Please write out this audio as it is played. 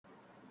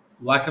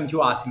Welcome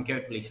to Awesome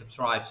Code. Please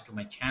subscribe to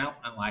my channel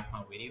and like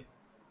my video.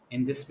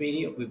 In this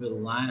video, we will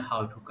learn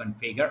how to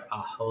configure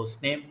a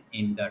hostname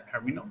in the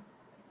terminal.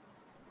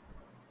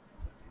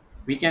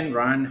 We can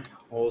run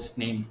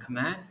hostname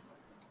command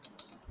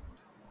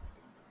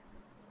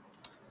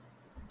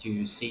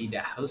to see the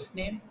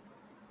hostname.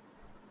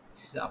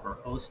 This is our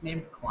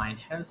hostname, client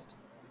host.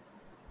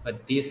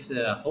 But this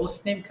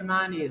hostname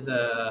command is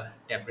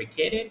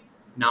deprecated.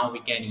 Now we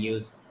can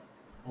use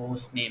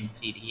hostname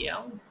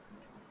ctl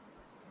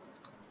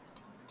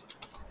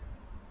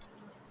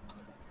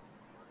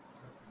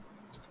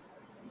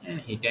and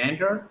hit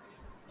enter,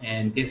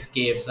 and this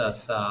gives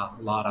us a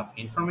lot of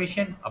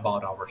information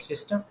about our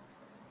system.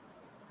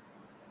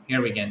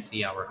 Here we can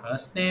see our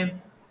host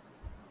name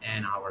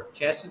and our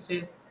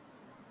chassis,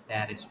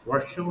 that is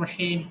virtual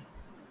machine.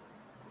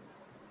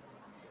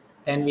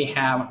 Then we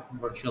have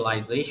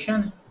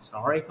virtualization,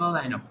 historical,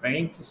 and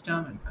operating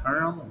system, and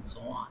kernel, and so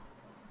on.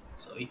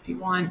 So if you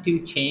want to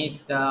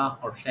change the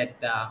or set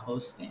the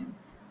host name,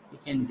 you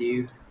can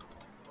do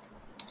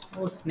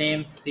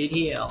hostname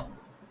ctl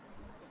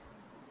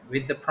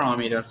with the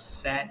parameter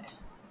set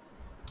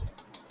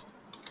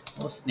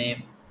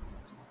hostname,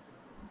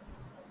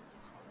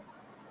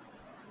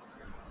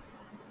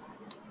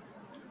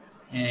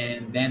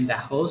 and then the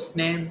host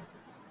name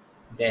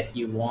that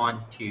you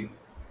want to,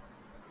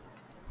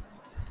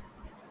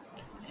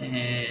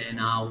 and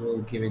I will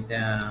give it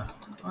the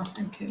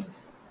awesome code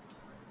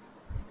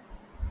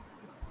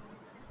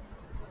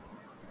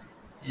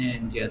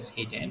and just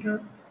hit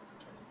enter.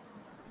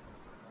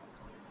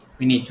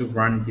 We need to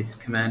run this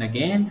command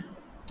again,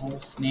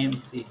 hostname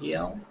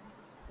ctl,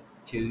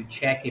 to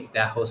check if the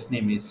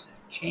hostname is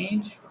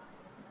changed,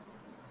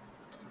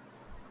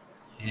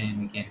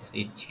 and we can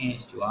see it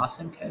changed to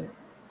awesome code.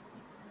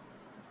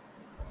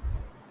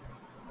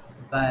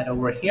 But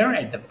over here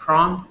at the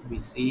prompt, we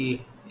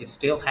see it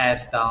still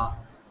has the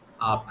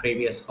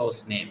previous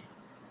host name.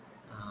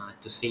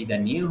 To see the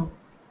new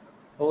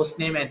host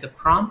name at the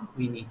prompt,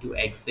 we need to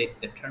exit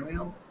the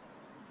terminal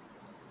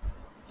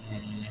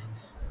and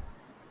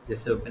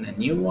just open a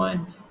new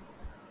one.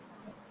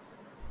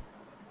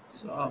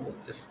 So I will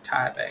just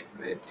type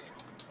exit,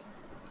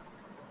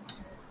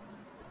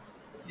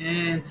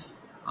 and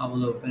I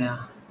will open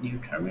a new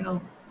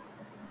terminal.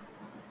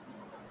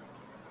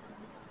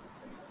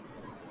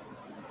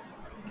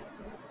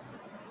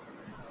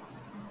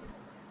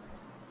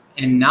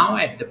 And now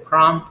at the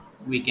prompt,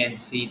 we can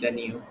see the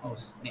new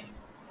host name.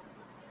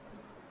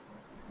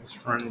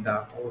 Just run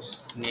the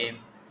host name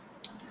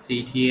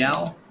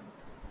ctl,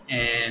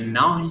 and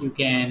now you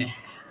can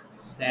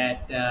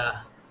set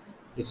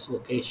this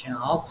location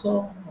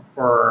also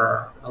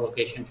for a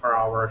location for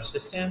our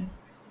system.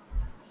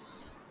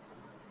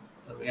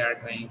 So we are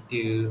going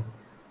to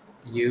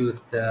use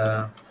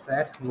the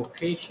set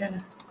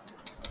location,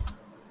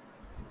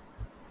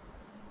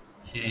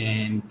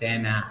 and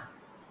then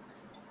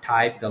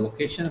type the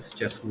locations,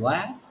 just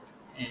lab,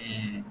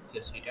 and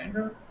just hit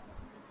enter.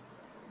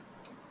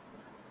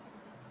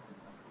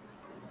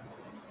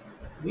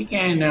 We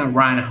can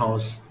run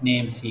host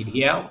name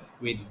ctl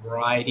with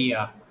variety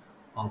of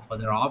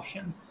other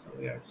options. So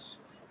we are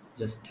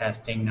just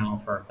testing now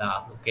for the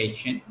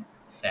location,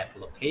 set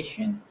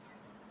location,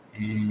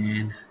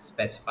 and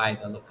specify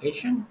the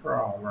location for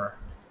our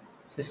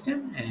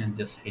system, and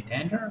just hit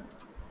enter.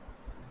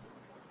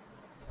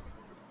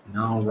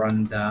 Now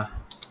run the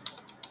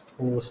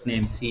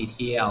hostname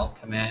ctl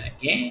command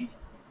again,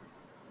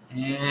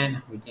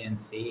 and we can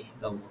see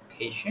the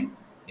location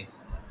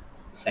is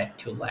set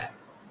to lab.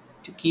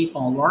 To keep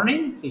on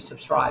learning, please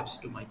subscribe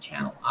to my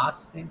channel,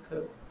 Awesome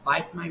Code,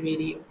 like my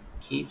video,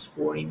 keep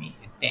supporting me,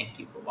 and thank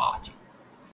you for watching.